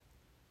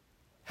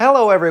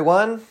Hello,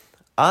 everyone.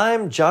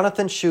 I'm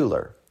Jonathan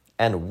Schuler,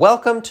 and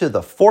welcome to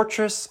the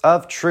Fortress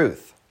of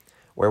Truth,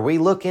 where we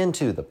look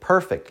into the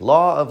perfect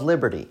law of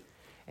liberty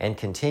and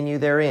continue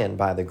therein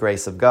by the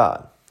grace of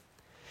God.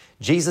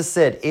 Jesus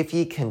said, "If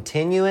ye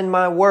continue in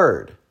my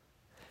word,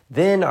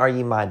 then are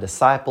ye my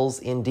disciples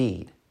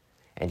indeed,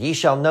 and ye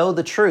shall know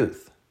the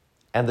truth,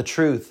 and the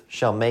truth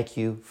shall make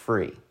you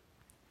free."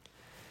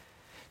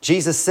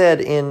 Jesus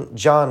said in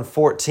John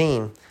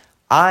 14,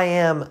 "I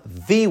am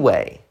the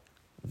way,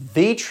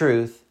 the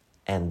truth,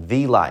 and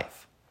the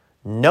life.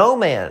 No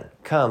man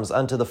comes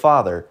unto the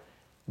Father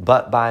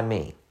but by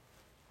me."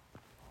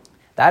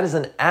 That is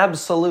an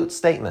absolute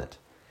statement.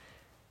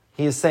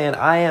 He is saying,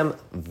 I am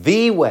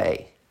the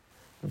way,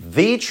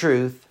 the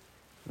truth,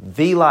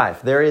 the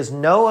life. There is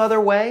no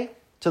other way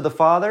to the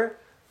Father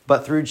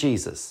but through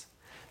Jesus.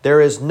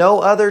 There is no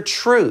other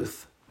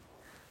truth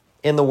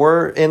in the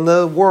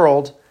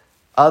world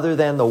other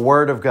than the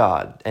Word of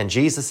God. And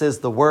Jesus is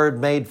the Word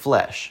made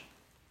flesh.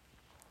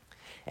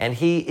 And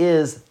He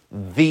is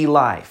the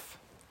life.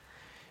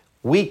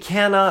 We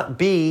cannot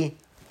be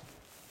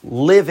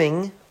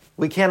living,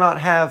 we cannot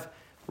have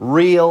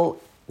real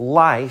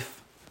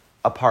life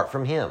apart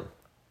from Him.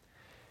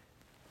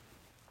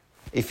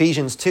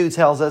 Ephesians 2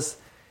 tells us,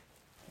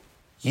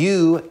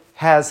 "You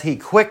has He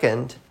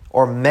quickened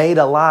or made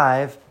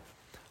alive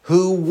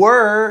who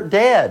were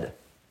dead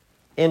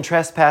in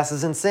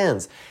trespasses and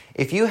sins."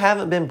 If you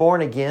haven't been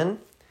born again,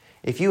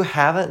 if you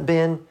haven't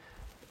been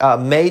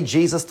made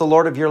Jesus the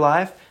Lord of your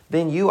life,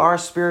 then you are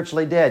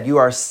spiritually dead. You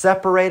are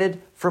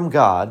separated from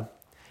God,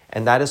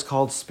 and that is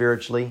called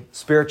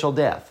spiritual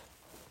death.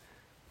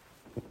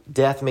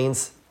 Death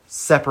means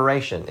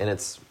separation in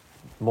its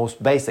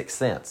most basic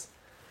sense.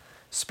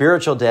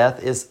 Spiritual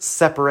death is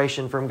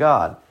separation from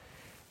God.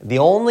 The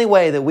only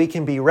way that we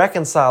can be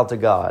reconciled to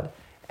God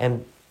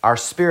and our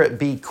spirit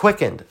be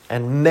quickened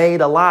and made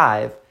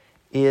alive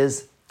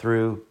is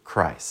through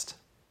Christ.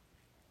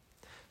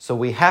 So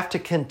we have to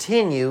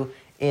continue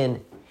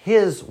in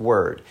His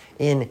Word,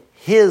 in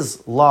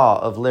His law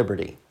of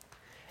liberty.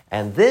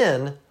 And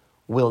then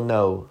we'll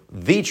know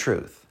the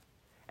truth,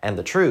 and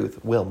the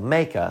truth will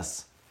make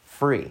us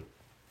free.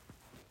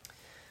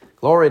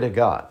 Glory to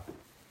God.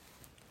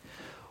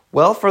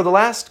 Well, for the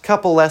last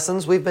couple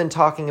lessons, we've been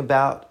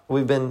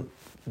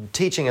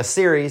teaching a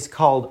series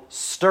called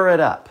Stir It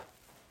Up,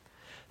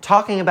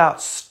 talking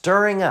about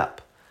stirring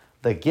up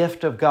the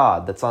gift of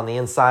God that's on the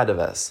inside of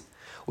us.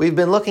 We've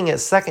been looking at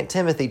 2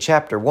 Timothy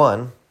chapter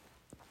 1,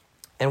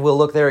 and we'll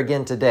look there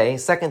again today.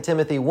 2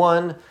 Timothy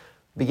 1,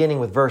 beginning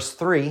with verse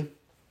 3.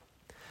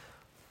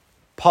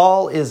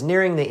 Paul is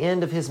nearing the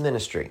end of his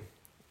ministry,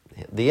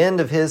 the end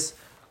of his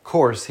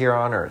course here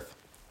on earth.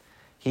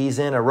 He's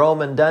in a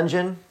Roman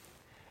dungeon,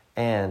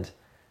 and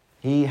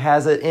he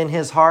has it in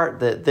his heart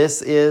that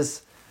this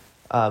is,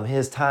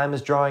 his time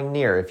is drawing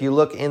near. If you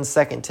look in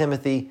 2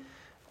 Timothy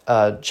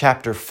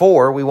chapter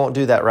 4, we won't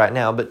do that right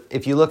now, but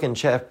if you look in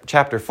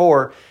chapter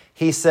 4,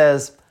 he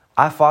says,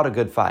 "I fought a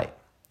good fight.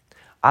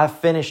 I've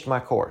finished my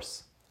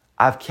course.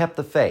 I've kept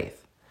the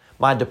faith.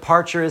 My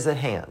departure is at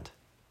hand."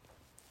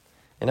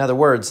 In other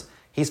words,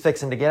 he's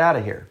fixing to get out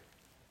of here.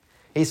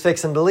 He's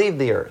fixing to leave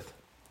the earth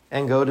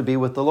and go to be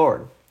with the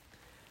Lord.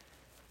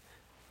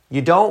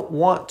 You don't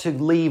want to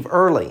leave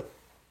early.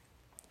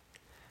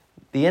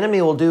 The enemy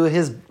will do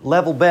his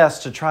level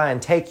best to try and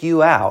take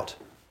you out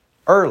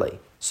early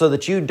so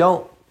that you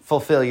don't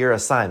fulfill your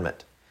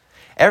assignment.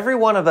 Every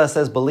one of us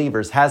as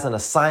believers has an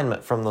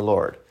assignment from the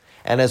Lord.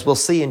 And as we'll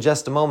see in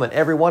just a moment,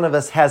 every one of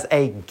us has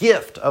a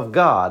gift of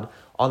God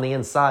on the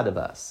inside of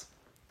us.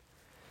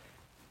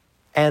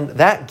 And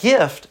that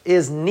gift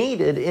is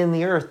needed in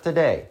the earth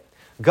today.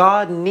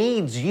 God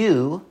needs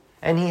you,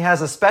 and He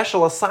has a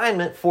special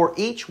assignment for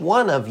each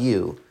one of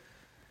you,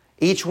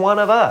 each one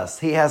of us.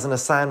 He has an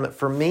assignment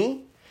for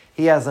me.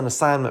 He has an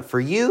assignment for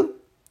you.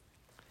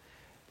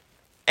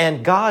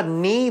 And God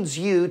needs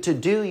you to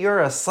do your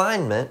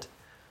assignment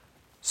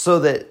so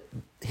that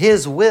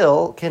His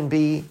will can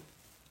be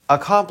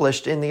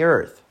accomplished in the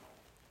earth.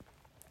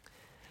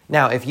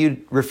 Now, if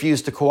you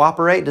refuse to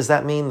cooperate, does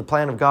that mean the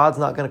plan of God's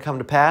not going to come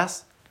to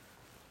pass?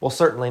 Well,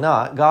 certainly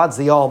not. God's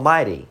the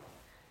Almighty.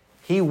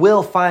 He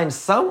will find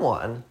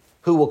someone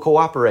who will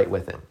cooperate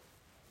with Him.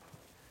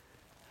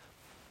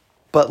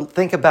 But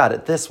think about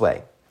it this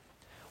way.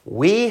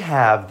 We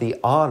have the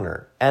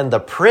honor and the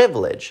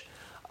privilege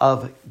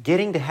of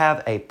getting to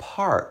have a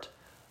part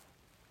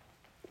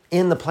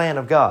in the plan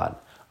of God,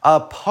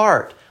 a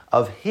part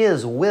of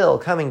His will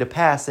coming to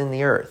pass in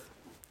the earth.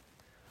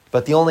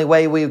 But the only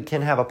way we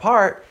can have a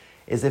part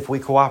is if we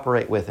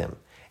cooperate with Him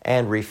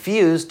and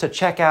refuse to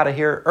check out of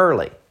here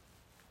early.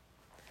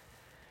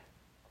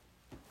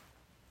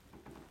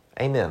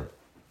 Amen.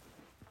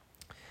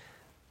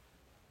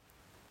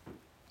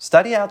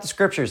 Study out the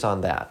scriptures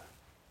on that.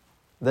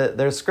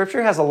 The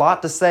scripture has a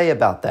lot to say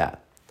about that.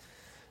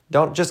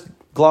 Don't just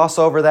gloss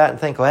over that and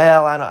think,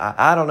 well,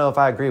 I don't know if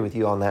I agree with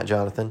you on that,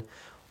 Jonathan.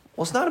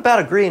 Well, it's not about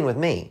agreeing with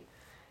me.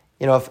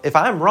 You know, if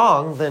I'm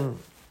wrong,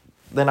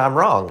 then I'm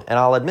wrong, and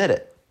I'll admit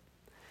it.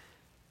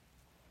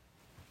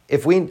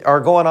 if we are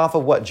going off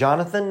of what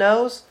Jonathan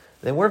knows,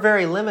 then we're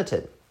very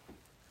limited.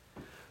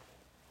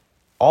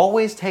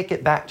 Always take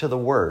it back to the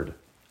Word.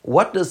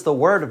 What does the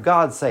Word of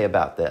God say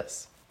about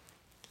this?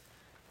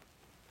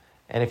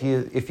 And if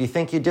you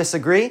think you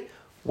disagree,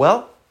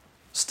 well,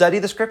 study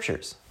the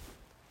Scriptures.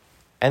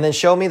 And then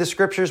show me the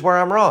Scriptures where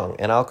I'm wrong,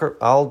 and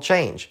I'll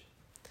change.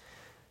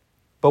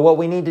 But what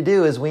we need to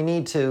do is we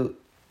need to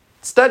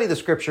study the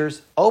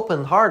Scriptures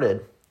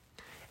open-hearted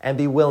and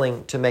be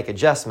willing to make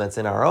adjustments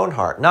in our own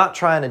heart. Not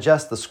try and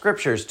adjust the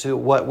Scriptures to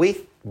what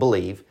we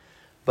believe,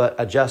 but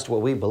adjust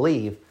what we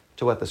believe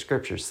to what the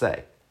Scriptures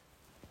say.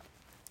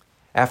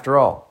 After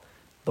all,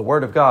 the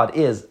Word of God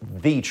is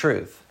the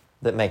truth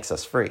that makes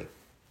us free.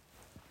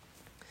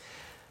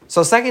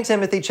 So 2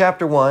 Timothy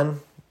chapter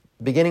 1,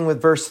 beginning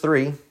with verse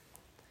 3,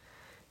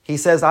 he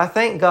says, I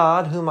thank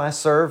God whom I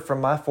serve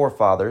from my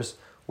forefathers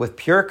with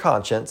pure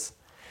conscience,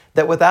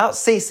 that without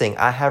ceasing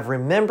I have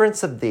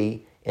remembrance of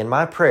thee in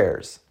my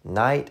prayers,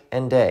 night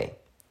and day,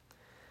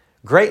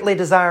 greatly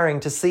desiring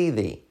to see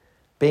thee,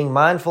 being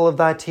mindful of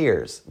thy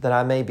tears, that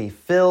I may be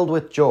filled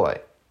with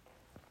joy.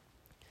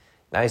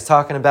 Now he's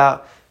talking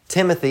about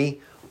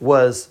Timothy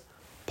was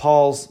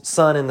Paul's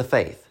son in the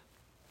faith.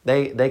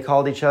 They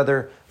called each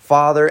other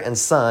father and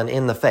son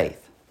in the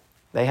faith.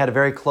 They had a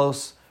very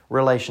close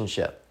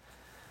relationship.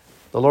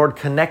 The Lord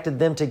connected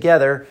them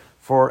together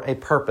for a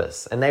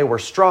purpose, and they were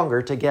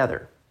stronger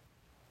together.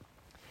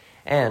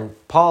 And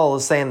Paul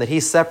is saying that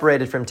he's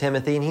separated from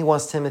Timothy, and he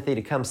wants Timothy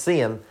to come see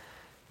him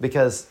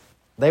because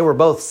they were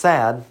both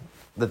sad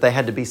that they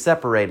had to be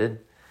separated.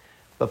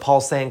 But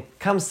Paul's saying,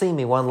 come see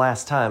me one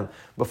last time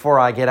before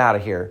I get out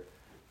of here,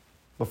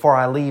 before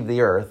I leave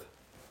the earth,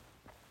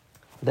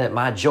 that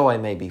my joy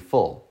may be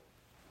full.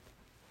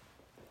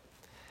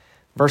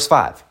 Verse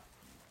 5.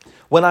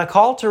 When I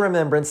call to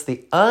remembrance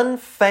the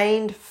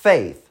unfeigned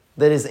faith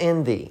that is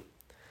in thee.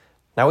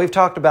 Now we've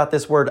talked about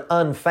this word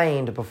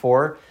unfeigned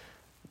before.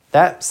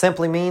 That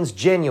simply means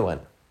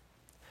genuine.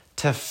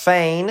 To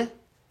feign,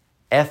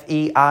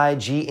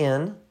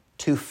 F-E-I-G-N,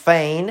 to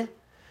feign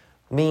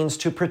means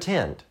to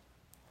pretend.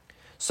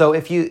 So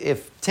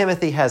if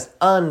Timothy has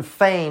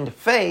unfeigned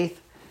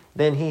faith,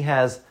 then he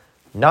has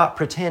not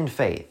pretend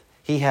faith.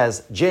 He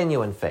has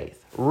genuine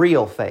faith,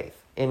 real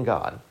faith in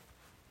God.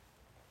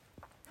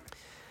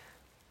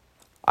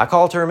 I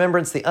call to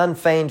remembrance the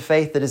unfeigned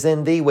faith that is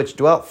in thee, which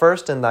dwelt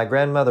first in thy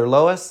grandmother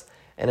Lois,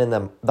 and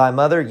in thy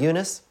mother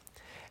Eunice,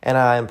 and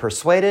I am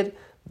persuaded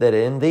that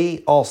in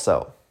thee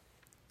also.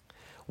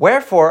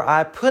 Wherefore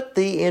I put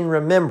thee in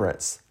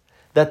remembrance,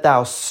 that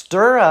thou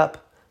stir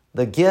up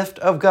the gift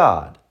of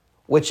God,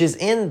 which is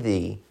in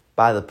thee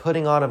by the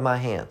putting on of my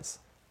hands.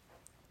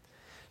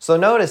 So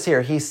notice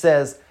here, he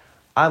says,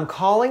 I'm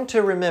calling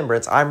to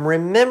remembrance, I'm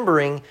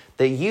remembering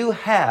that you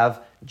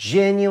have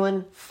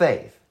genuine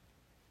faith.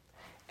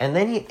 And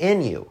then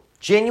in you,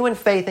 genuine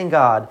faith in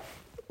God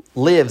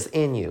lives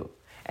in you.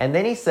 And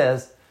then he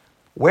says,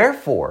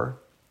 wherefore,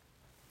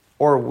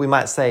 or we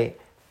might say,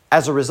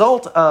 as a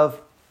result of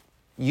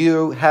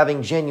you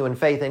having genuine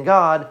faith in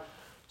God,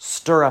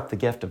 stir up the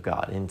gift of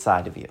God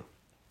inside of you.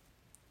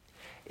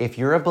 If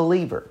you're a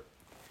believer,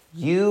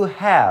 you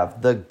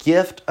have the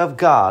gift of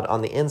God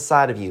on the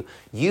inside of you.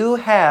 You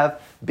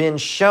have been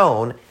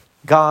shown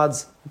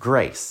God's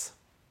grace.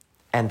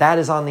 And that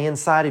is on the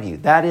inside of you.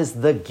 That is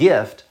the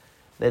gift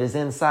that is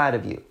inside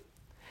of you.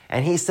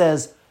 And he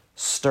says,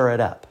 stir it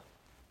up.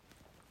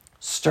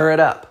 Stir it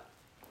up.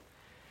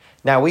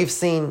 Now, we've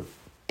seen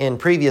in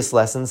previous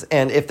lessons,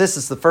 and if this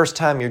is the first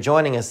time you're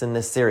joining us in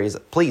this series,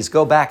 please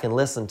go back and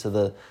listen to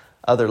the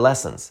other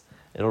lessons.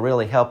 It'll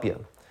really help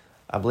you.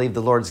 I believe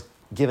the Lord's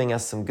giving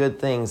us some good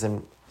things,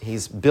 and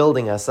he's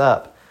building us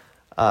up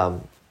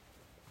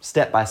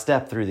step by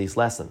step through these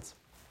lessons.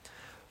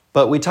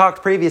 But we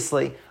talked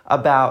previously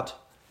about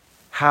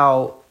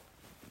how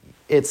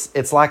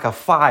it's like a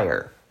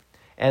fire.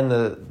 And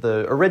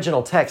the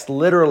original text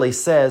literally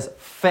says,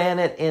 fan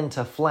it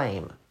into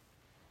flame.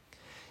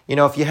 You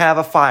know, if you have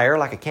a fire,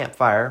 like a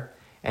campfire,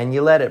 and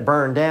you let it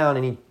burn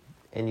down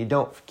and you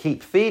don't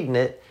keep feeding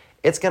it,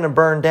 it's going to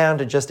burn down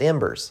to just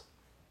embers.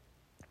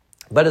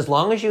 But as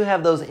long as you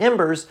have those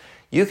embers,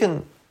 you're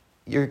going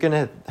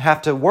to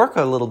have to work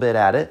a little bit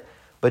at it,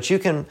 but you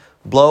can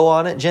blow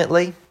on it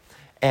gently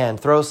and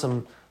throw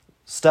some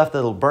stuff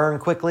that'll burn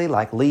quickly,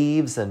 like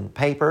leaves and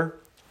paper,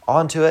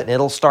 onto it, and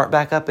it'll start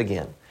back up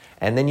again.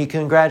 And then you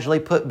can gradually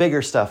put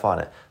bigger stuff on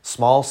it,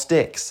 small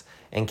sticks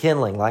and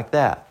kindling like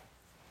that.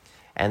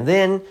 And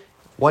then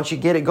once you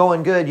get it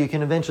going good, you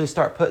can eventually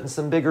start putting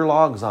some bigger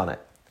logs on it,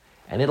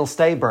 and it'll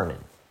stay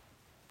burning.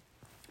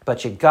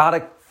 But you got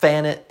to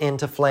fan it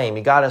into flame.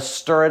 You got to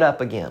stir it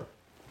up again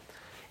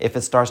if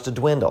it starts to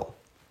dwindle.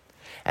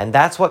 And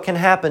that's what can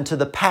happen to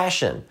the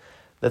passion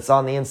that's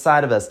on the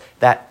inside of us.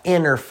 That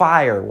inner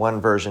fire,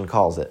 one version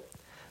calls it.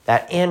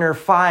 That inner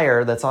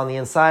fire that's on the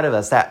inside of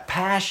us, that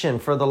passion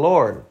for the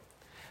Lord,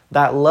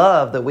 that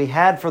love that we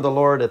had for the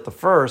Lord at the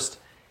first,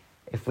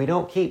 if we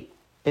don't keep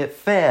it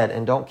fed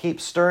and don't keep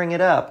stirring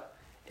it up,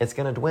 it's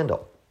going to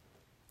dwindle.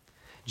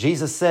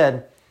 Jesus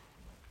said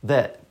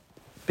that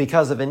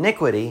Because of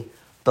iniquity,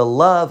 the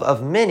love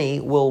of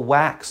many will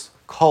wax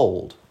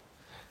cold.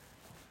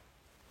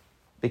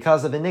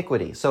 Because of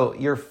iniquity. So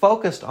you're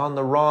focused on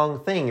the wrong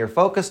thing. You're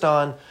focused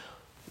on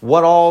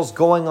what all's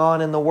going on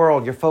in the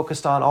world. You're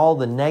focused on all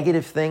the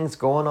negative things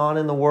going on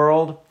in the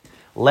world,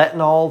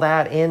 letting all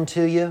that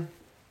into you.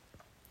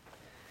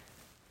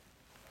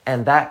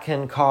 And that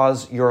can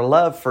cause your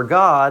love for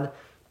God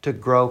to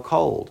grow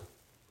cold.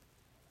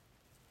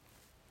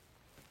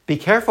 Be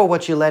careful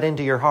what you let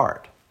into your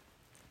heart.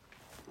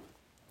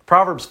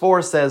 Proverbs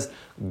 4 says,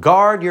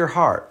 guard your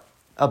heart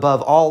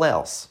above all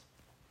else,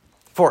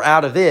 for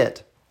out of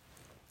it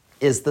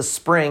is the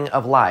spring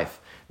of life.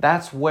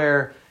 That's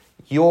where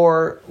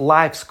your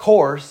life's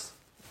course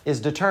is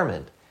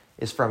determined,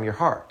 is from your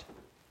heart.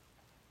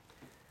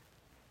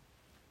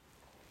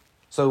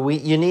 So we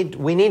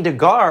need to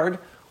guard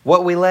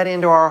what we let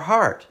into our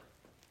heart.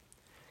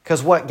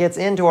 Because what gets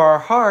into our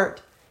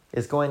heart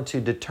is going to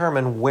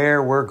determine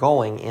where we're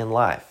going in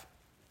life.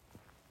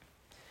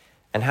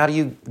 And how do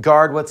you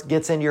guard what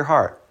gets into your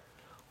heart?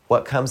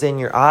 What comes in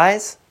your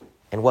eyes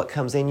and what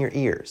comes in your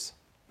ears.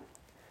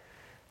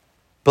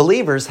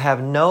 Believers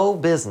have no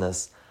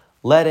business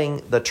letting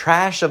the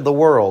trash of the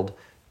world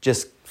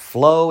just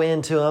flow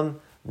into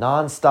them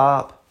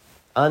nonstop,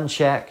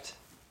 unchecked.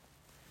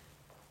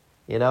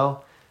 You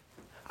know,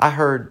 I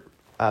heard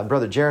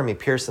Brother Jeremy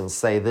Pearson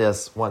say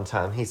this one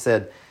time. He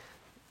said,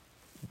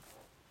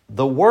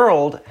 the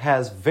world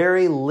has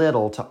very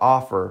little to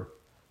offer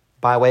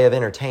by way of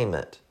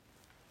entertainment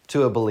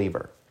to a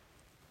believer.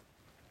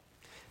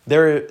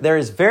 There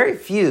is very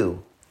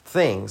few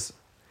things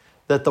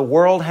that the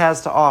world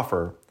has to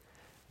offer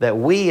that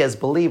we as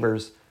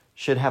believers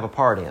should have a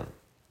part in.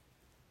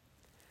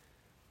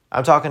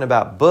 I'm talking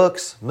about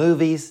books,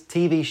 movies,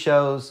 TV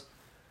shows,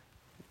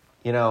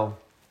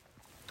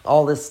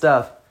 all this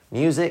stuff,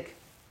 music.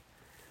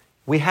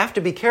 We have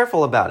to be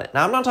careful about it.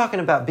 Now, I'm not talking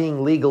about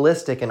being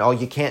legalistic and,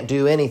 you can't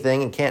do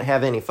anything and can't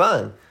have any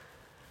fun.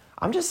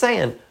 I'm just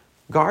saying,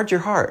 guard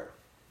your heart.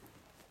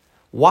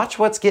 Watch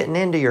what's getting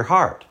into your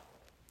heart.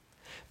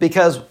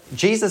 Because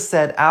Jesus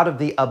said, out of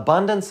the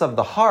abundance of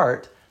the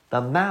heart,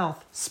 the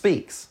mouth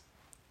speaks.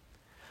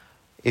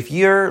 If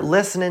you're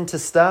listening to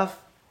stuff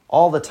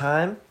all the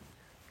time,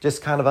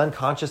 just kind of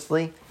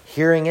unconsciously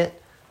hearing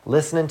it,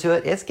 listening to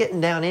it, it's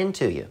getting down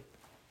into you.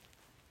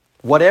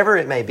 Whatever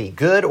it may be,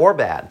 good or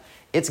bad,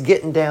 it's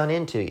getting down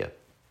into you.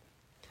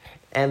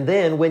 And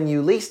then when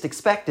you least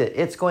expect it,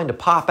 it's going to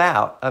pop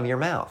out of your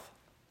mouth.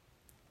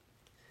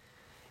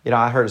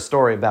 I heard a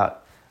story about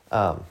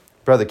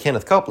Brother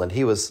Kenneth Copeland.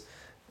 He's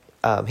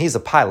a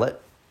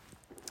pilot,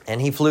 and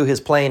he flew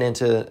his plane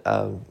into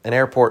an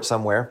airport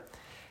somewhere.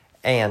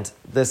 And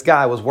this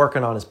guy was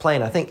working on his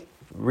plane, I think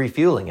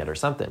refueling it or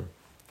something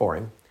for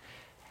him.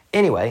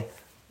 Anyway,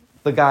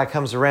 the guy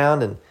comes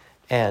around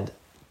and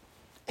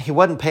he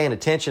wasn't paying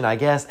attention, I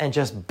guess, and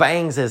just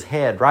bangs his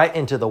head right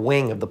into the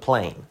wing of the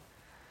plane.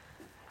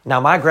 Now,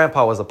 my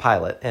grandpa was a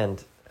pilot,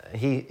 and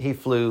he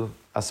flew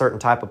a certain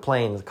type of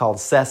plane called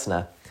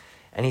Cessna.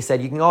 And he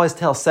said, you can always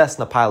tell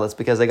Cessna pilots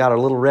because they got a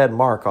little red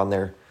mark on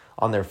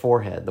their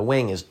forehead. The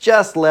wing is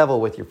just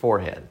level with your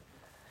forehead.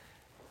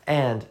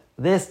 And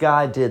this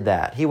guy did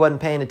that. He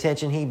wasn't paying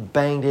attention. He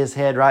banged his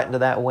head right into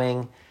that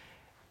wing.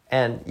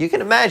 And you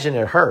can imagine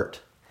it hurt.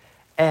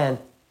 And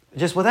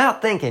just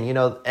without thinking,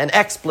 an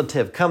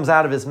expletive comes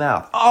out of his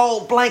mouth.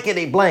 Oh,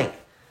 blankety blank.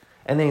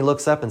 And then he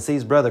looks up and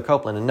sees Brother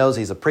Copeland and knows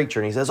he's a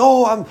preacher. And he says,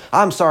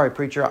 I'm sorry,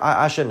 preacher.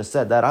 I shouldn't have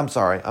said that. I'm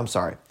sorry.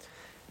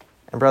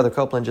 And Brother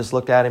Copeland just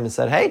looked at him and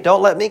said, hey,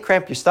 don't let me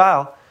cramp your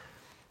style.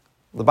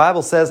 The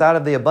Bible says out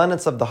of the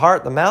abundance of the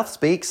heart, the mouth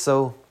speaks.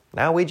 So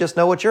now we just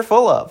know what you're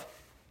full of.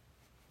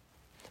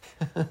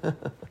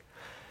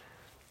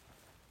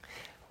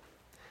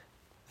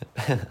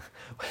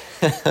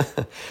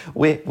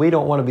 we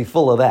don't want to be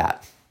full of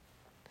that.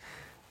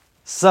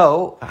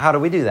 So how do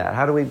we do that?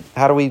 How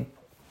do we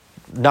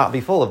not be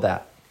full of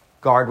that?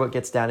 Guard what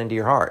gets down into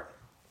your heart.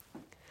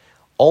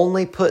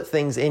 Only put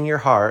things in your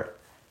heart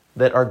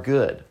that are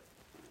good.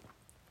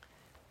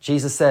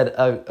 Jesus said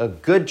a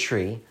good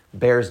tree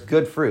bears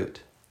good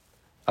fruit.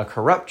 A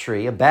corrupt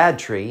tree, a bad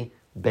tree,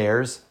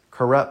 bears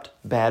corrupt,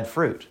 bad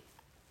fruit.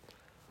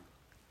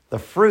 The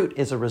fruit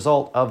is a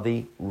result of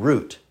the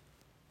root.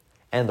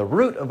 And the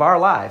root of our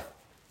life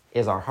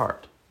is our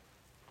heart.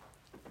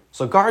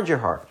 So guard your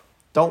heart.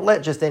 Don't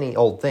let just any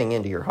old thing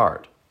into your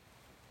heart.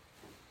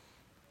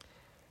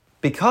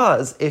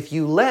 Because if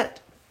you let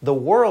the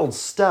world's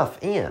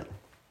stuff in,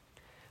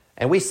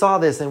 and we saw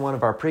this in one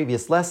of our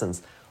previous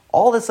lessons,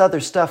 all this other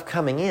stuff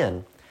coming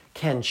in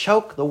can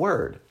choke the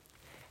word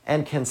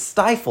and can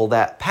stifle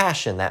that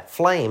passion, that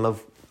flame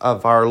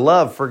of our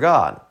love for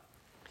God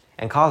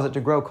and cause it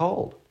to grow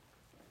cold.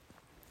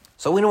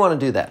 So we don't want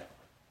to do that.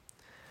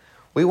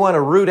 We want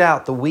to root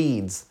out the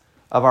weeds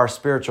of our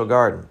spiritual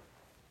garden.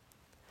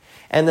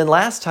 And then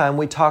last time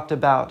we talked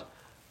about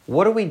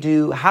what do we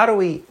do? How do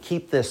we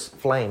keep this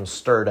flame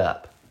stirred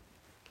up?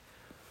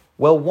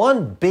 Well,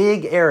 one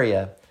big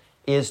area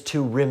is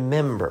to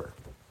remember.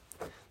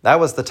 That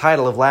was the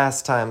title of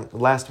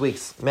last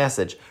week's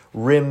message.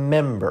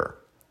 Remember.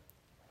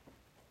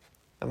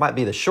 It might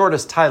be the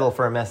shortest title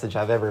for a message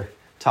I've ever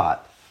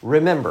taught.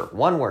 Remember,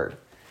 one word.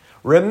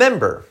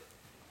 Remember.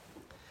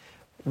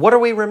 What are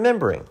we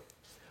remembering?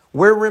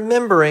 We're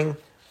remembering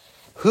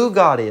who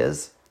God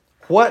is,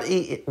 what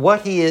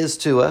He is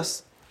to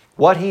us,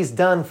 what He's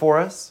done for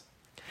us,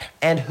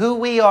 and who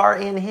we are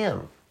in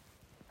Him.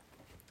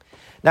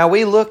 Now,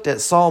 we looked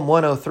at Psalm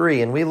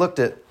 103, and we looked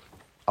at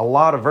a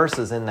lot of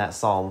verses in that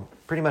psalm,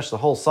 pretty much the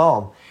whole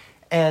psalm,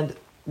 and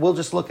we'll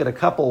just look at a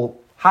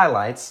couple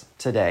highlights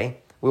today.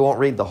 We won't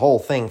read the whole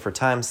thing for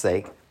time's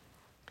sake,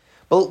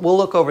 but we'll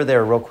look over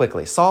there real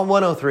quickly. Psalm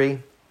 103,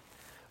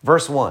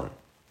 verse 1.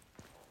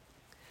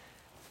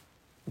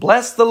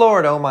 Bless the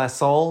Lord, O my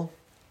soul,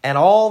 and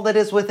all that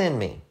is within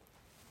me.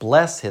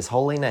 Bless His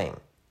holy name.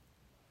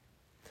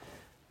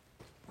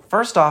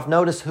 First off,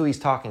 notice who He's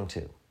talking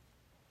to.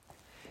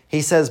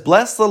 He says,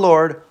 bless the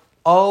Lord,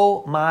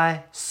 O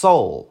my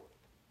soul,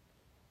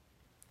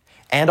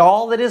 and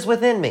all that is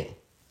within me.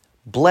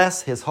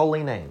 Bless His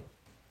holy name.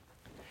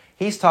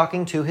 He's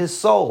talking to his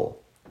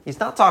soul. He's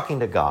not talking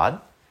to God.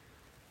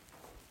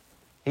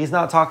 He's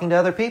not talking to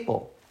other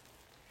people.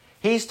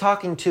 He's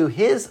talking to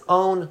his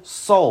own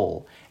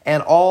soul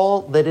and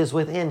all that is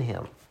within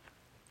him.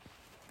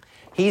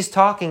 He's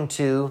talking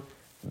to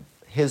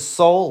his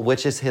soul,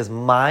 which is his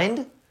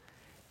mind,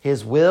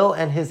 his will,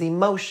 and his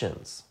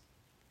emotions.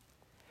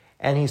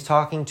 And he's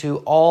talking to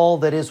all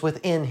that is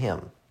within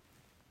him.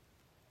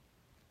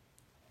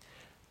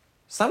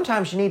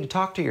 Sometimes you need to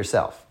talk to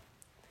yourself.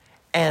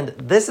 And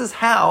this is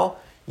how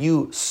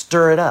you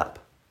stir it up.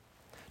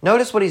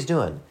 Notice what he's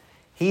doing.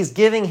 He's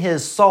giving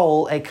his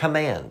soul a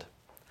command.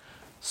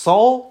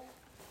 Soul,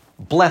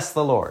 bless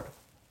the Lord.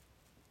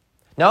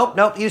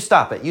 Nope, you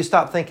stop it. You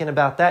stop thinking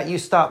about that. You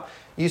stop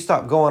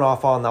going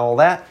off on all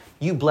that.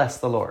 You bless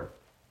the Lord.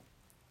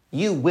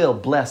 You will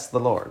bless the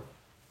Lord.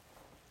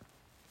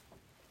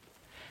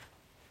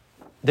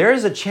 There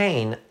is a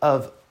chain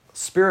of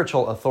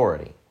spiritual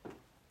authority.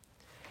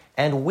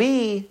 And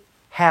we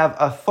have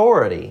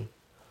authority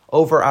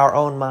over our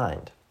own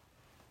mind.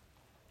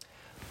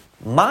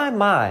 My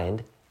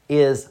mind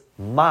is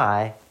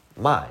my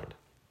mind.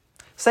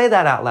 Say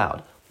that out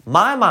loud.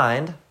 My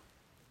mind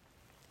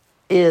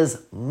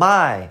is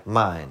my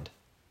mind.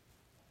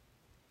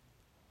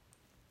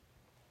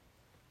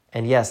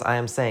 And yes, I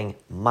am saying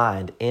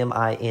mind,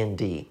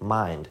 M-I-N-D,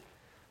 mind.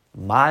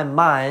 My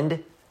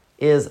mind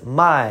is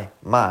my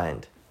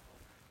mind.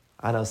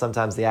 I know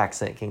sometimes the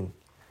accent can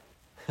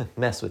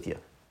mess with you.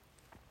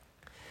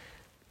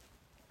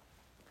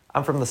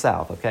 I'm from the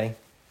South, okay?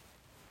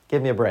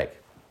 Give me a break.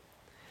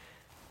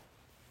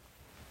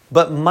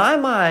 But my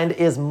mind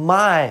is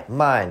my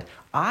mind.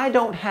 I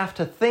don't have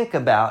to think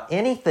about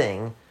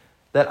anything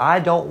that I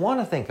don't want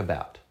to think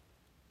about.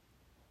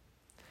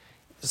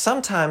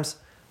 Sometimes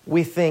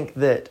we think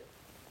that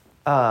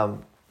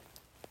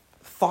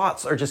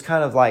thoughts are just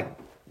kind of like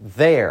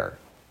there.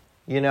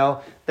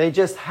 They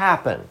just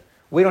happen.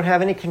 We don't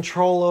have any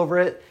control over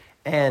it.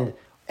 And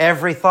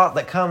every thought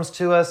that comes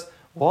to us,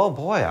 well,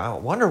 boy, I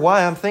wonder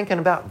why I'm thinking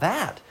about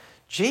that.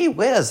 Gee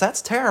whiz,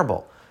 that's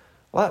terrible.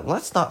 Well,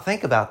 let's not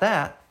think about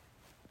that.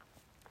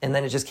 And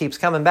then it just keeps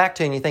coming back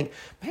to you and you think,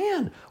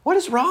 man, what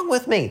is wrong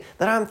with me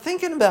that I'm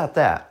thinking about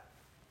that?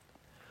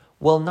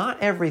 Well,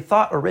 not every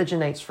thought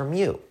originates from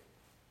you.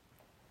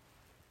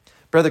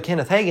 Brother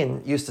Kenneth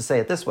Hagin used to say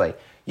it this way: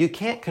 you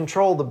can't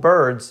control the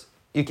birds,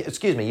 you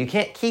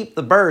can't keep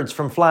the birds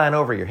from flying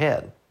over your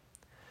head,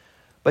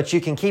 but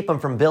you can keep them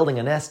from building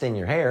a nest in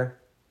your hair.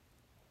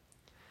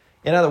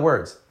 In other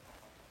words,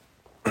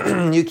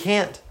 you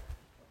can't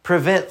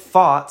prevent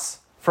thoughts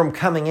from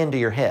coming into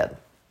your head.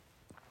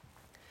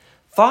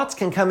 Thoughts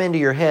can come into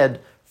your head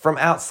from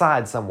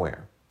outside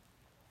somewhere.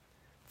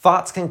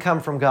 Thoughts can come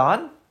from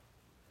God.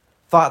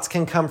 Thoughts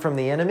can come from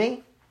the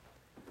enemy.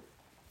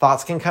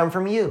 Thoughts can come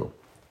from you.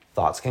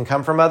 Thoughts can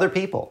come from other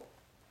people.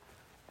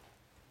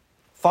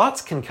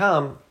 Thoughts can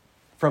come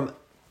from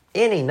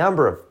any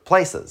number of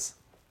places.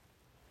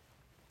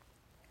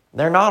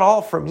 They're not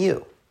all from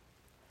you.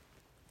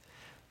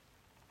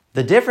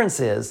 The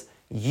difference is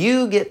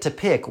you get to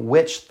pick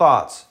which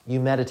thoughts you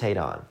meditate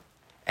on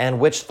and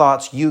which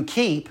thoughts you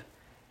keep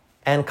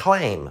and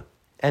claim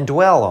and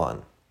dwell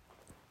on.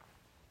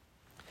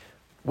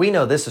 We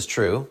know this is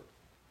true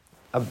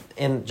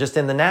in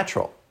the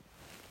natural.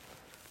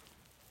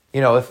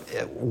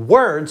 If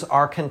words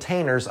are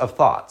containers of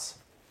thoughts.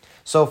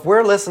 So if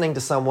we're listening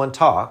to someone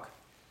talk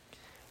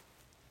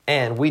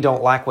and we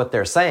don't like what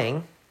they're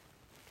saying,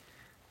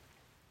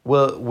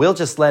 we'll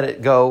just let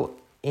it go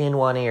in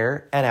one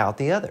ear and out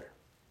the other.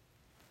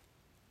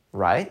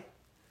 Right?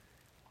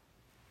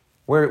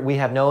 We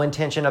have no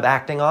intention of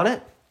acting on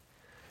it.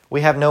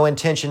 We have no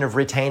intention of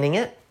retaining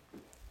it.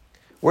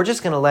 We're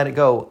just going to let it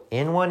go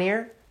in one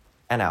ear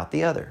and out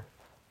the other.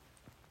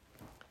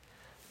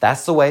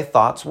 That's the way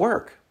thoughts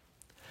work.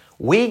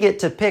 We get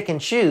to pick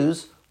and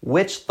choose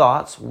which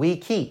thoughts we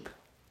keep.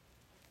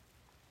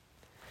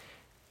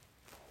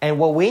 And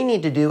what we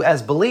need to do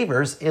as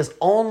believers is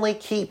only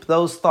keep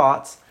those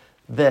thoughts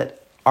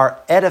that are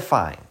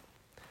edifying,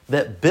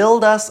 that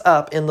build us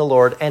up in the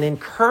Lord and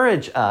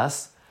encourage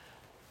us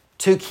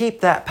to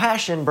keep that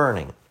passion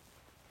burning.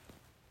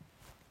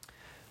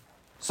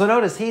 So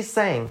notice he's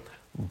saying,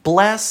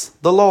 bless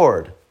the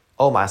Lord,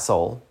 O my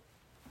soul.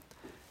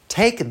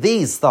 Take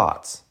these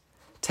thoughts.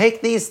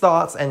 Take these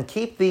thoughts and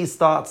keep these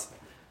thoughts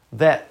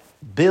that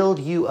build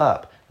you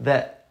up,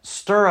 that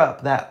stir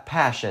up that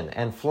passion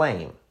and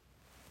flame.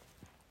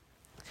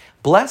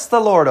 Bless the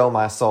Lord, O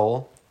my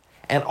soul,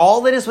 and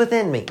all that is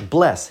within me,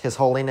 bless his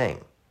holy name.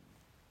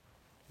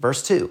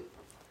 Verse 2.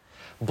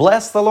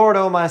 Bless the Lord,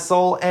 O my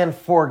soul, and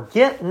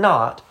forget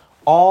not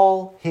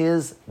all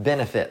his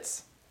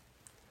benefits.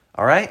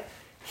 All right?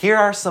 Here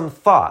are some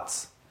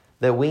thoughts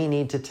that we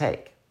need to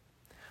take.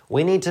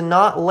 We need to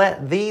not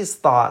let these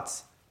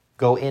thoughts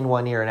go in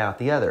one ear and out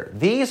the other.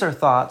 These are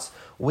thoughts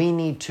we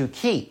need to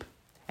keep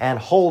and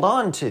hold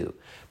on to,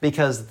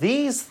 because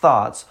these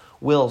thoughts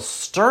will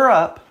stir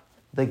up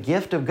the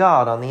gift of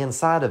God on the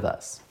inside of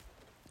us.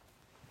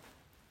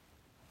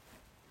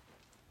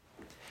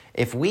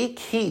 If we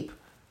keep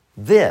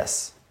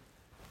this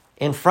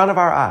in front of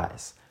our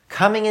eyes,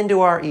 coming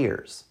into our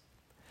ears,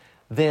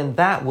 then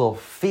that will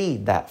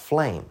feed that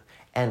flame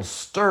and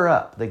stir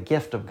up the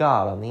gift of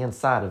God on the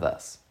inside of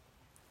us.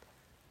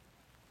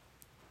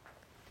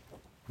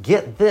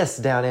 Get this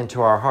down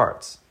into our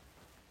hearts.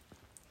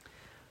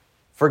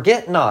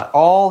 Forget not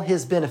all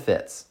his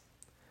benefits.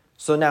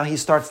 So now he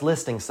starts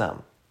listing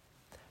some.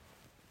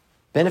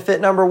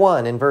 Benefit number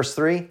 1 in verse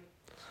 3,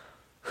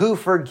 who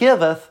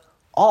forgiveth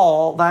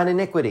all thine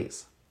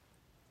iniquities.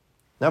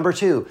 Number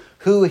 2,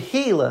 who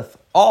healeth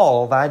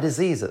all thy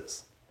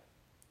diseases.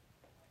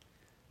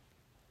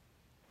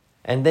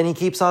 And then he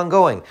keeps on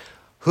going.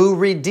 Who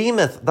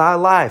redeemeth thy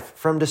life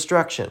from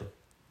destruction.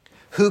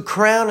 Who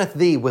crowneth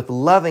thee with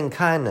loving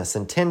kindness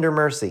and tender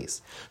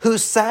mercies. Who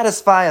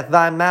satisfieth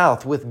thy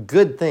mouth with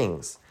good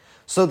things,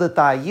 so that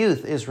thy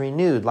youth is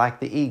renewed like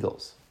the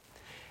eagles.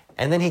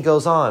 And then he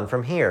goes on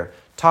from here,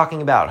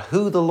 talking about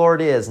who the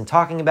Lord is and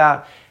talking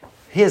about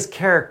his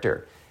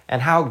character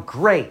and how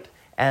great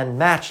and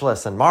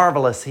matchless and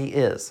marvelous he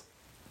is.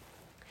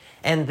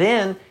 And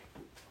then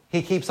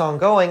he keeps on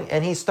going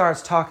and he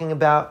starts talking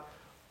about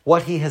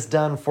what he has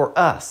done for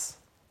us.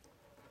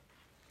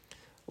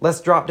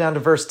 Let's drop down to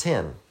verse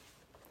 10.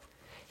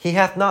 He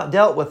hath not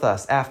dealt with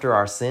us after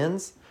our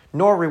sins,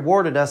 nor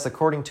rewarded us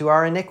according to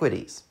our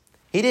iniquities.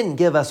 He didn't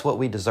give us what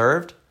we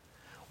deserved.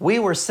 We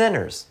were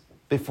sinners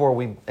before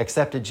we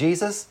accepted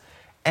Jesus,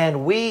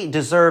 and we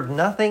deserved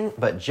nothing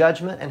but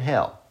judgment and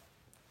hell.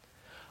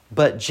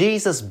 But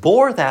Jesus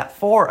bore that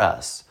for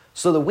us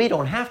so that we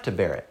don't have to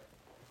bear it.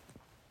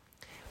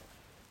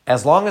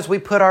 As long as we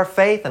put our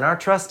faith and our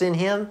trust in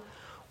him,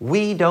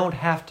 we don't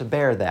have to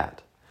bear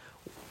that.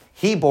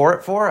 He bore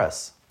it for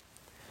us.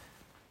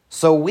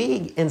 So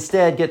we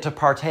instead get to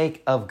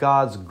partake of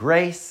God's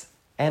grace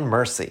and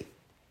mercy.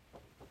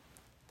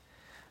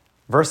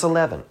 Verse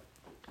 11,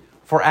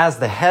 for as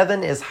the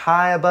heaven is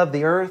high above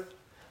the earth,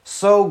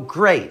 so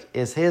great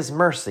is his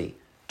mercy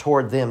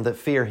toward them that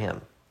fear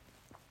him.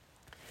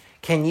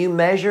 Can you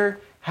measure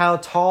how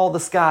tall the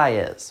sky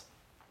is?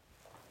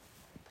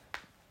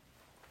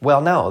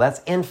 Well, no,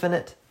 that's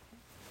infinite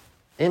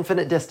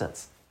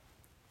distance.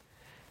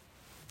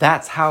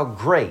 That's how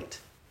great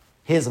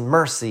his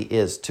mercy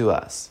is to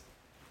us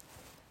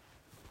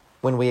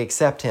when we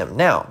accept him.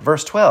 Now,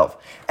 verse 12,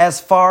 as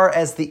far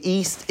as the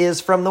east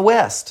is from the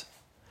west,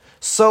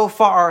 so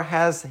far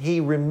has he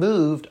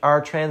removed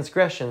our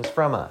transgressions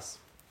from us.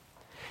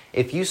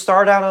 If you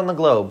start out on the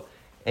globe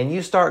and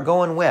you start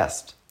going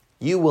west,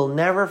 you will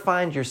never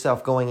find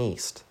yourself going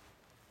east.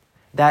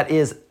 That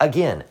is,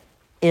 again,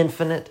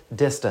 infinite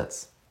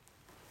distance.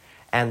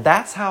 And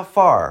that's how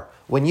far,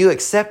 when you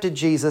accepted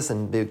Jesus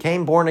and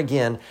became born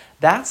again,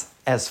 that's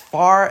as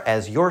far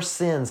as your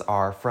sins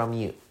are from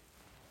you.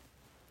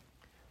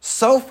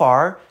 So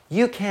far,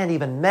 you can't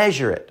even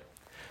measure it.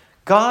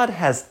 God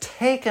has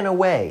taken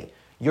away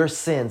your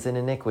sins and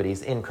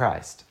iniquities in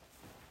Christ.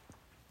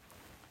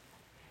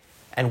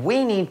 And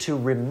we need to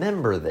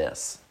remember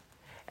this.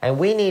 And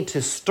we need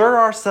to stir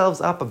ourselves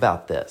up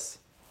about this.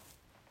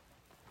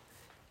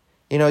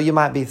 You know, you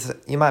might be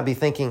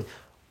thinking,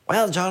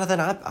 well, Jonathan,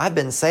 I've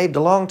been saved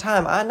a long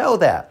time. I know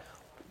that.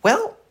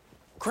 Well,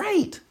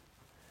 great.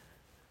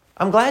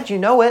 I'm glad you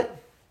know it.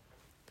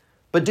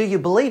 But do you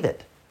believe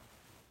it?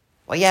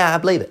 Well, yeah, I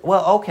believe it.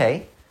 Well,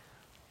 okay.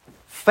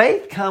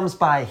 Faith comes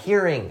by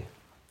hearing,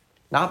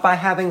 not by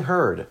having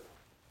heard.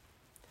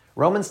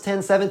 Romans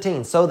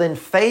 10:17. So then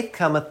faith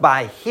cometh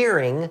by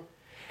hearing,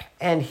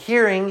 and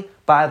hearing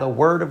by the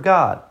word of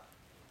God.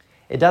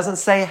 It doesn't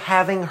say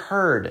having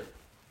heard.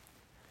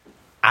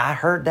 I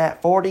heard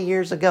that 40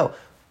 years ago.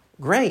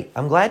 Great.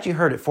 I'm glad you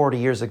heard it 40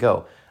 years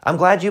ago. I'm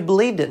glad you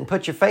believed it and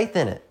put your faith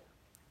in it.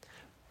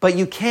 But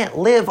you can't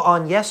live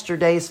on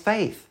yesterday's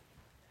faith.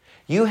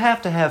 You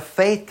have to have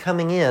faith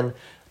coming in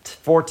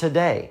for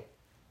today.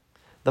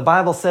 The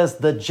Bible says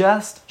the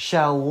just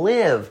shall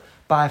live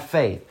by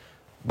faith,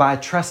 by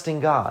trusting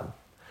God.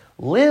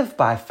 live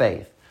by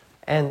faith.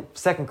 And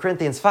 2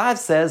 Corinthians 5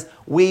 says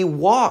we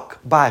walk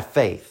by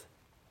faith.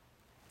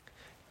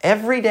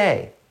 Every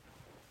day,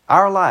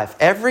 our life,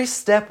 every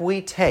step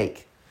we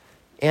take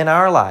in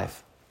our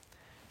life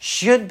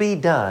should be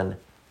done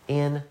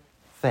in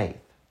faith.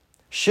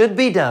 Should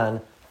be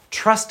done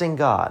trusting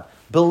God,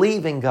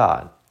 believing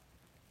God.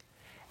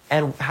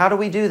 And how do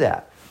we do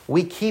that?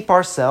 We keep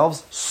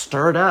ourselves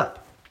stirred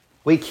up.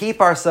 We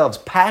keep ourselves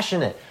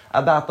passionate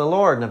about the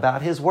Lord and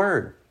about His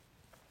Word.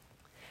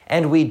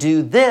 And we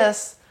do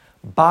this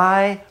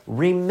by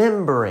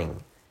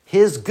remembering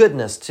His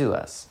goodness to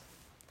us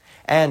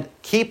and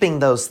keeping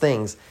those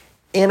things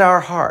in our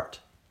heart.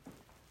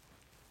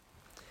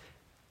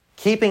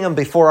 Keeping them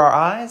before our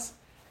eyes,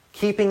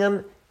 keeping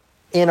them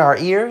in our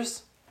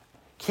ears,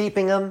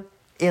 keeping them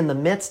in the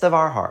midst of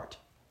our heart.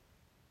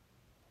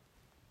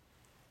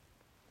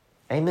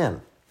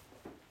 Amen.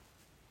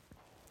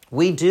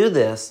 We do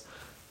this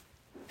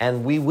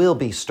and we will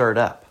be stirred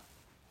up.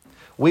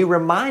 We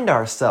remind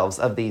ourselves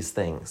of these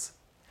things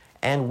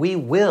and we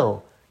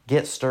will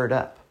get stirred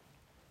up.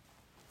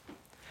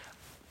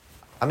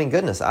 I mean,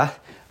 goodness,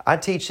 I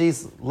teach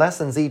these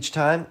lessons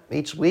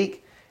each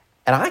week,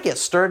 and I get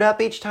stirred up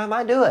each time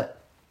I do it.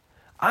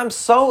 I'm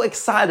so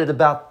excited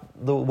about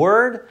the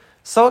Word,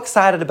 so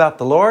excited about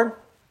the Lord,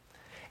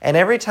 and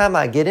every time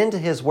I get into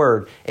His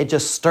Word, it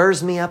just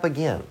stirs me up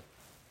again.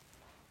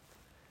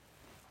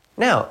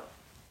 Now,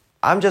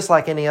 I'm just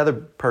like any other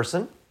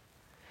person.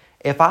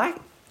 If I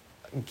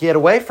get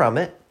away from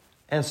it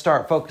and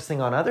start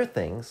focusing on other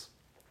things,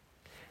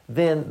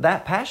 then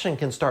that passion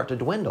can start to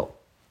dwindle.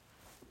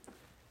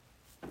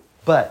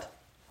 But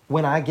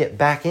when I get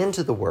back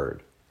into the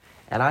Word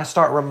and I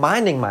start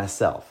reminding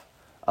myself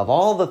of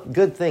all the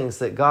good things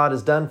that God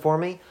has done for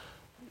me,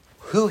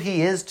 who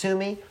He is to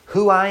me,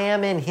 who I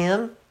am in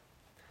Him,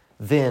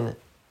 then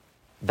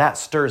that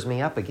stirs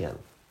me up again.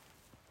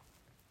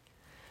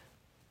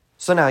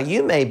 So now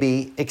you may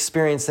be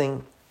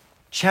experiencing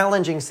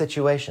challenging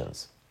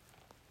situations.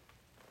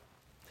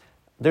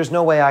 There's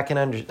no way I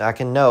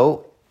can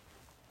know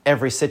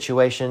every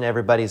situation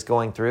everybody's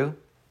going through.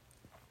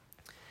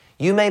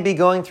 You may be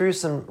going through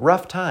some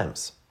rough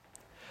times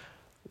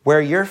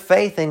where your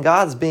faith in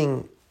God's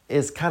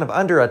is kind of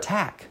under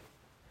attack.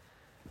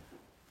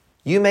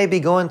 You may be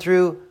going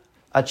through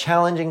a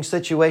challenging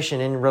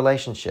situation in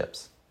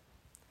relationships.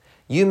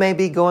 You may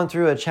be going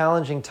through a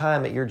challenging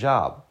time at your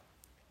job.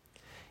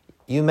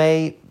 You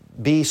may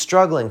be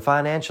struggling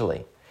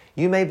financially.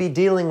 You may be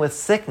dealing with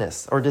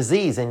sickness or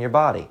disease in your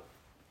body.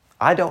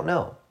 I don't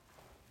know.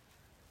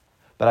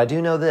 But I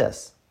do know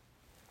this.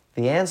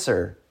 The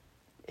answer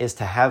is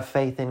to have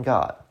faith in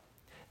God.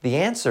 The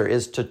answer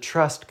is to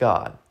trust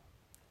God.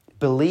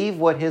 Believe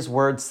what His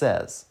Word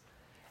says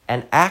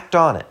and act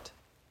on it.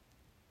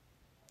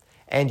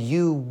 And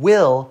you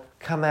will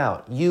come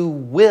out. You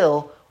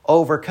will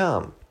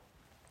overcome.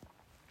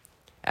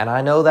 And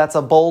I know that's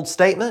a bold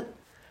statement.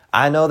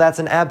 I know that's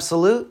an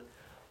absolute,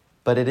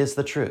 but it is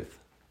the truth.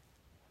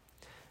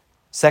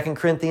 2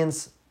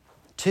 Corinthians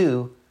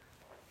 2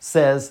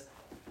 says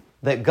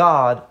that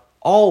God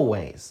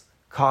always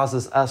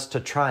causes us to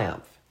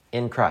triumph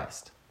in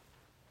Christ.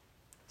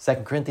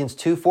 2 Corinthians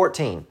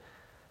 2:14.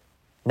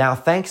 Now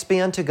thanks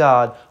be unto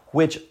God,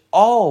 which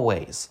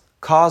always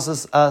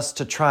causes us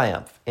to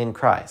triumph in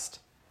Christ.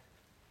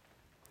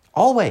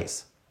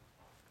 Always.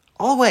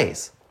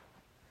 Always.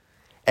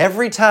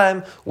 Every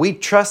time we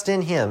trust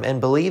in Him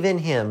and believe in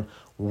Him,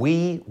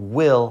 we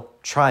will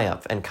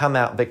triumph and come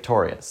out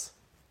victorious.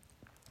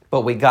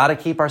 But we got to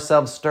keep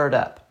ourselves stirred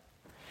up.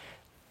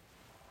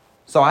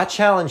 So I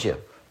challenge you,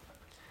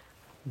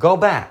 go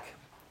back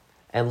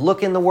and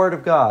look in the Word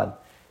of God.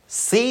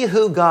 See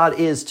who God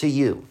is to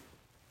you.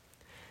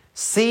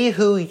 See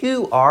who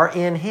you are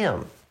in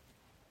Him.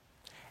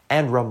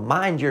 And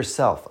remind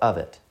yourself of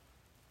it.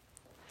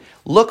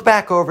 Look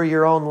back over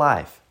your own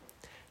life.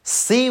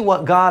 See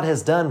what God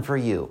has done for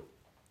you.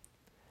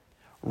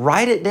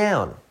 Write it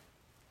down.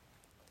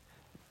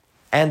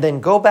 And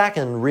then go back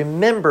and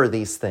remember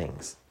these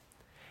things.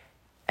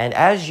 And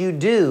as you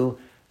do,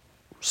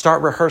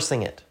 start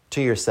rehearsing it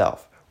to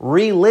yourself.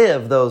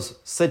 Relive those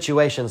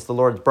situations the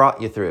Lord's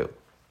brought you through.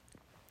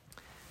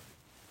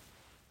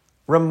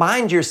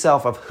 Remind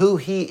yourself of who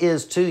He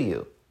is to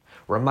you.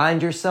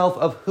 Remind yourself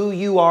of who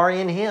you are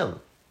in Him.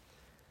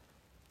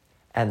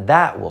 And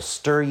that will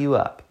stir you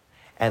up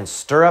and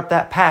stir up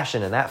that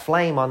passion and that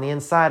flame on the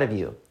inside of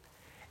you.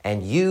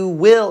 And you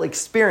will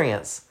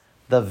experience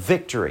the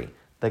victory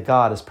that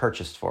God has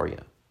purchased for you.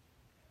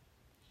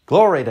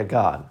 Glory to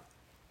God.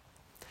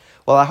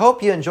 Well, I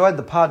hope you enjoyed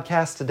the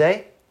podcast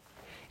today.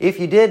 If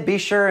you did, be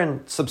sure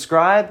and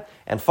subscribe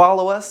and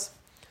follow us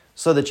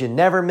so that you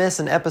never miss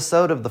an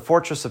episode of the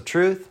Fortress of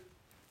Truth.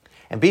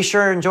 And be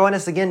sure and join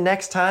us again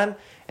next time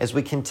as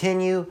we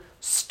continue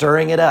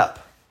stirring it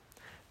up,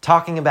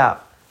 talking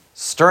about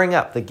stirring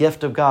up the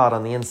gift of God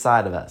on the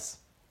inside of us.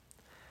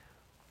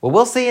 Well,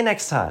 we'll see you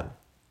next time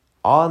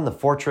on the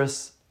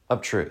Fortress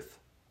of Truth.